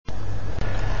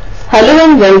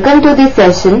and welcome to the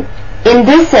session. In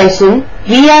this session,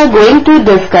 we are going to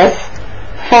discuss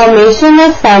formation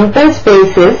of sample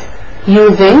spaces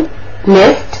using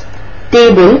list,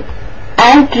 table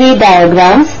and tree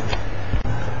diagrams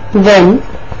when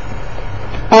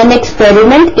an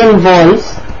experiment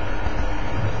involves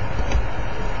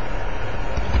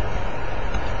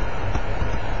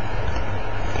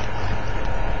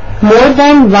more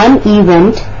than one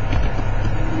event,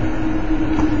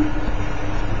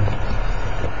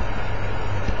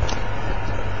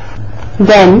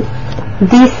 then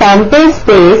the sample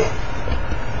space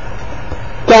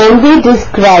can be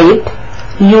described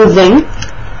using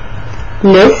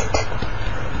list,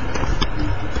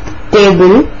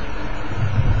 table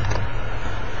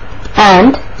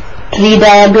and tree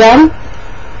diagram.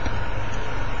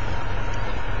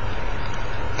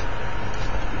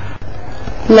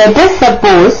 Let us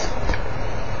suppose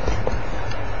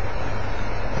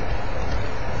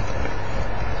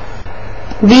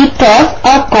we toss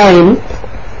a coin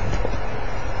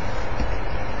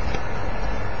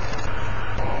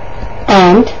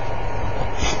and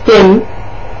spin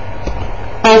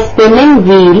a spinning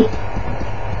wheel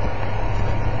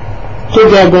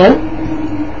together.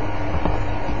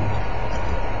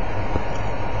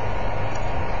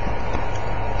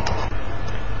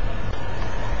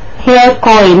 Here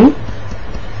coin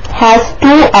has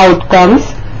two outcomes,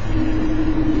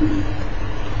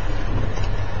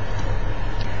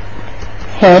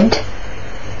 head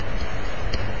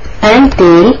and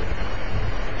tail,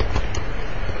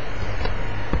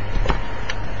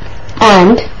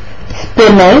 and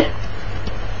spinner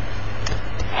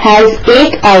has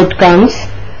 8 outcomes,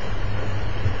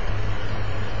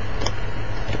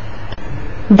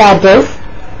 that is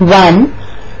 1,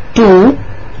 2,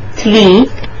 3,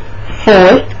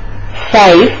 4,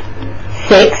 5,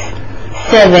 6,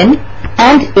 7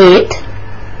 and 8.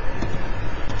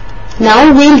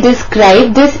 Now we'll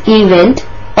describe this event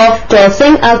of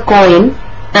tossing a coin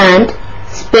and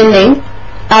spinning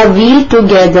a wheel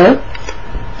together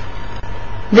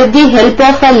with the help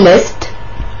of a list.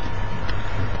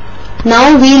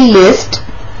 Now we'll list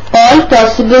all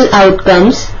possible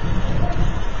outcomes.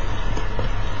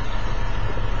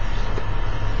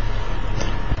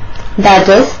 That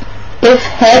is, if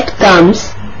head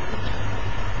comes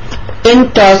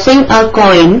in tossing a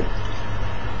coin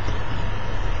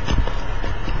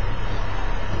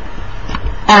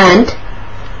and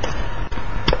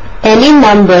any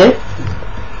number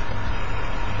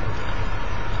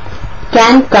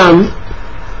can come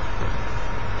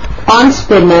on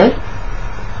spinner,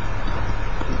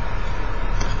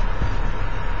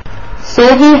 so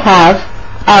we have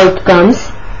outcomes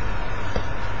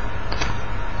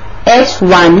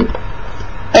H1,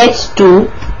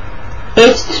 H2,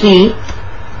 H3,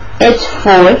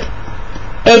 H4,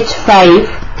 H5,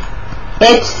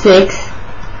 H6,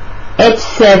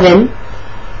 H7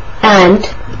 and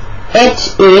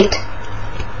H8.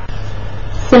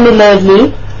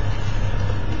 Similarly,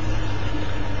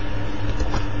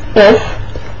 if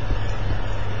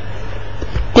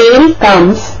tail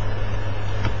comes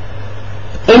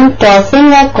in tossing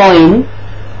a coin,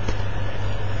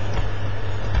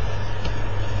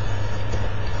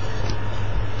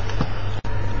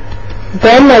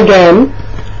 then again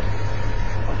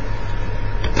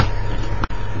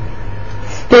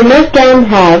spinner can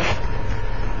have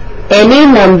any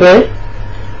number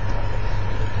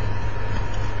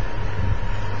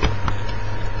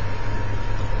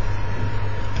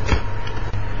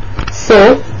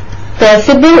so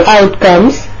possible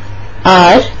outcomes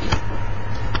are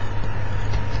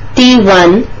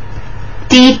T1,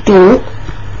 T2,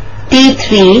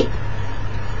 T3,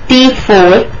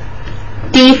 T4,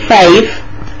 T5,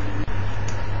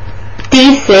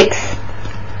 T6,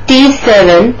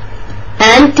 T7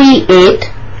 and T8.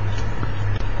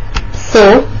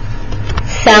 So,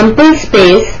 sample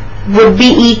space would be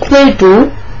equal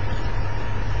to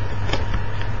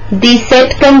the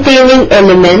set containing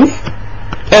elements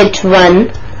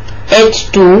H1,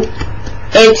 H2,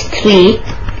 H3,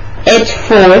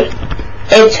 H4,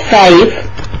 H5,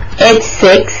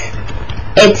 H6,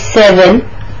 H7,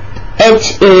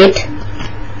 H8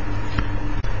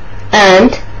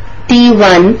 and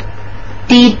T1,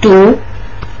 T2,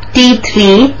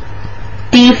 T3,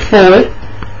 T4,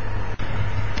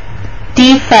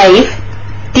 T5,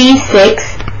 T6,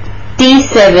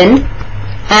 T7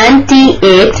 and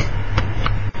T8.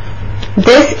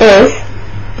 This is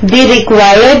the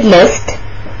required list.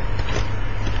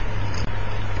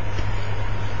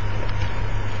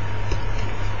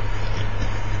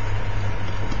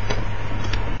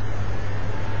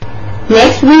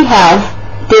 Next we have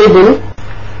table.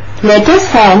 Let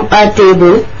us form a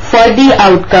table for the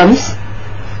outcomes.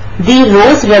 The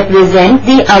rows represent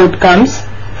the outcomes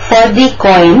for the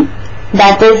coin,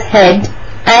 that is head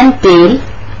and tail,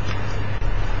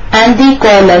 and the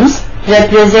columns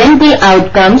represent the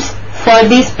outcomes for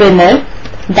the spinner,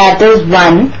 that is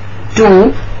 1,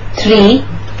 2, 3,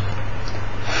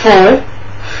 4,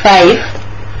 5,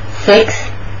 6,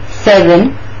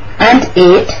 7 and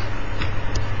 8.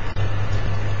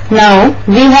 Now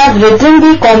we have written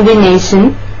the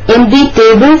combination in the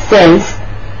table cells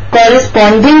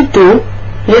corresponding to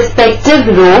respective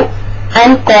row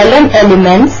and column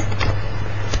elements.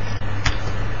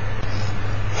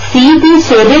 See the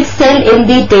shaded cell in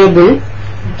the table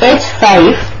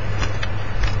H5.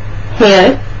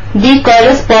 Here the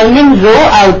corresponding row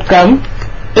outcome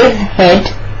is head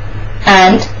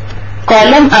and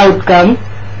column outcome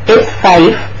is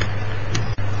 5.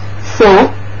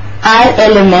 So our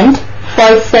element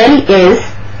for cell is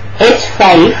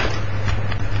H5,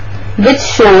 which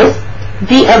shows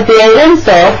the appearance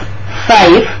of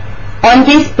 5 on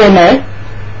the spinner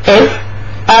if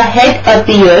a head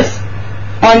appears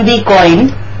on the coin.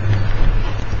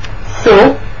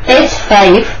 So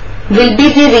H5 will be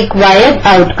the required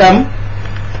outcome.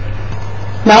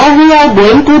 Now we are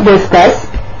going to discuss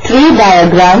tree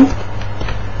diagram.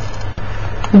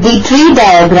 The tree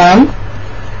diagram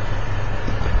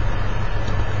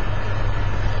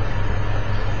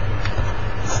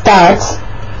starts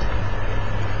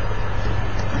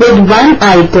with one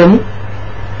item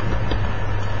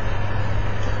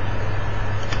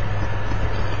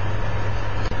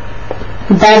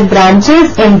that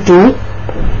branches into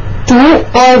two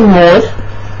or more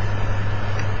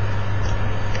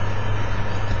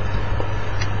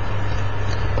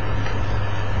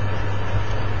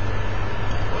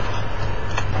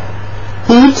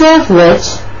each of which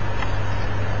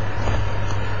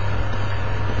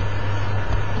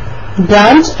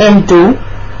branch into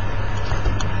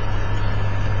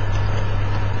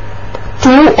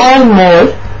two or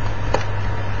more,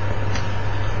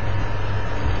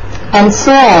 and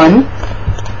so on.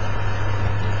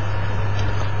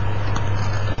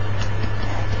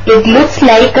 It looks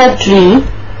like a tree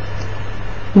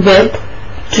with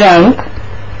trunk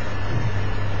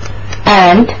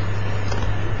and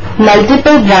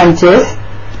multiple branches.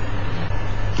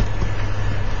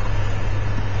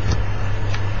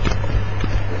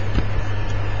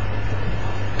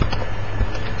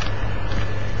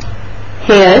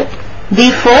 Here,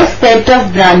 the first set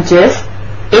of branches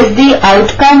is the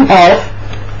outcome of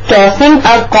tossing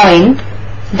a coin,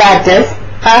 that is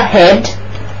a head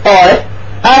or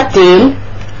a tail.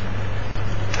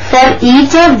 For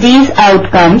each of these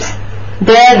outcomes,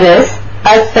 there is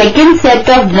a second set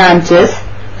of branches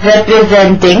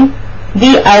representing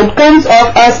the outcomes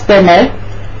of a spinner,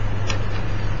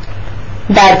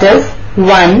 that is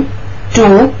 1,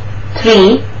 2,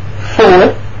 3,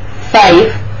 4,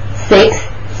 5, 6,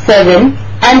 7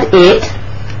 and 8.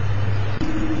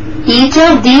 Each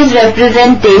of these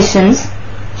representations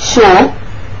show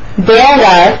there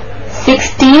are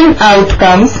 16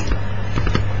 outcomes.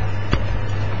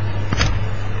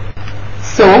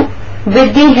 So,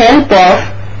 with the help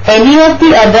of any of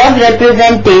the above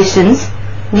representations,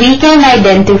 we can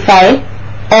identify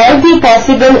all the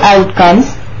possible outcomes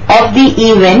of the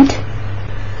event.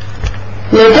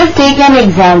 Let us take an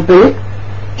example.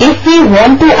 If we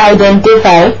want to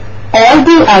identify all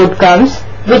the outcomes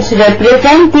which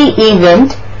represent the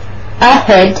event, a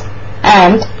head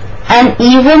and an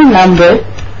even number,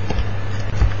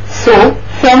 so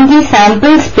from the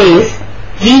sample space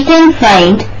we can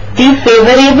find the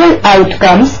favorable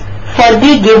outcomes for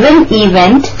the given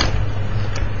event.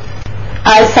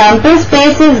 Our sample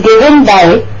space is given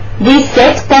by the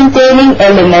set containing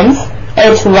elements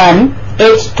H1,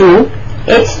 H2,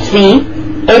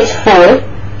 H3, H4,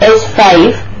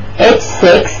 H5,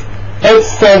 H6,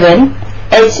 H7,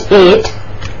 H8,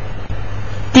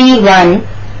 T1,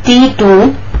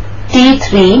 T2,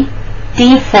 T3,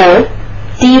 T4,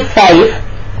 T5,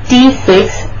 T6,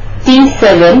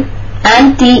 T7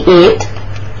 and T8.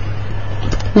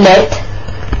 Let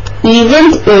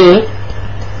event A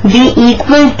be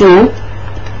equal to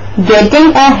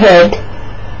getting a head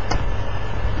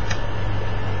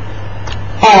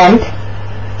and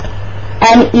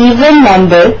an even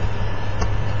number.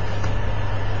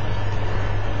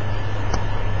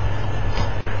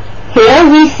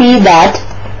 Here we see that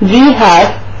we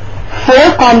have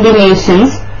 4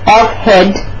 combinations of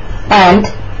head and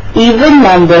even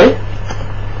number.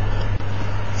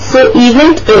 So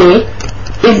event A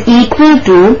is equal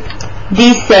to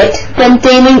the set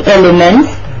containing elements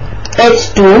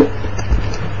H2,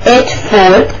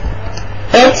 H4,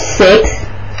 H6,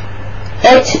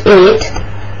 H8.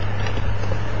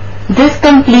 This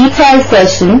completes our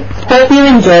session. Hope you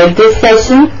enjoyed this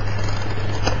session.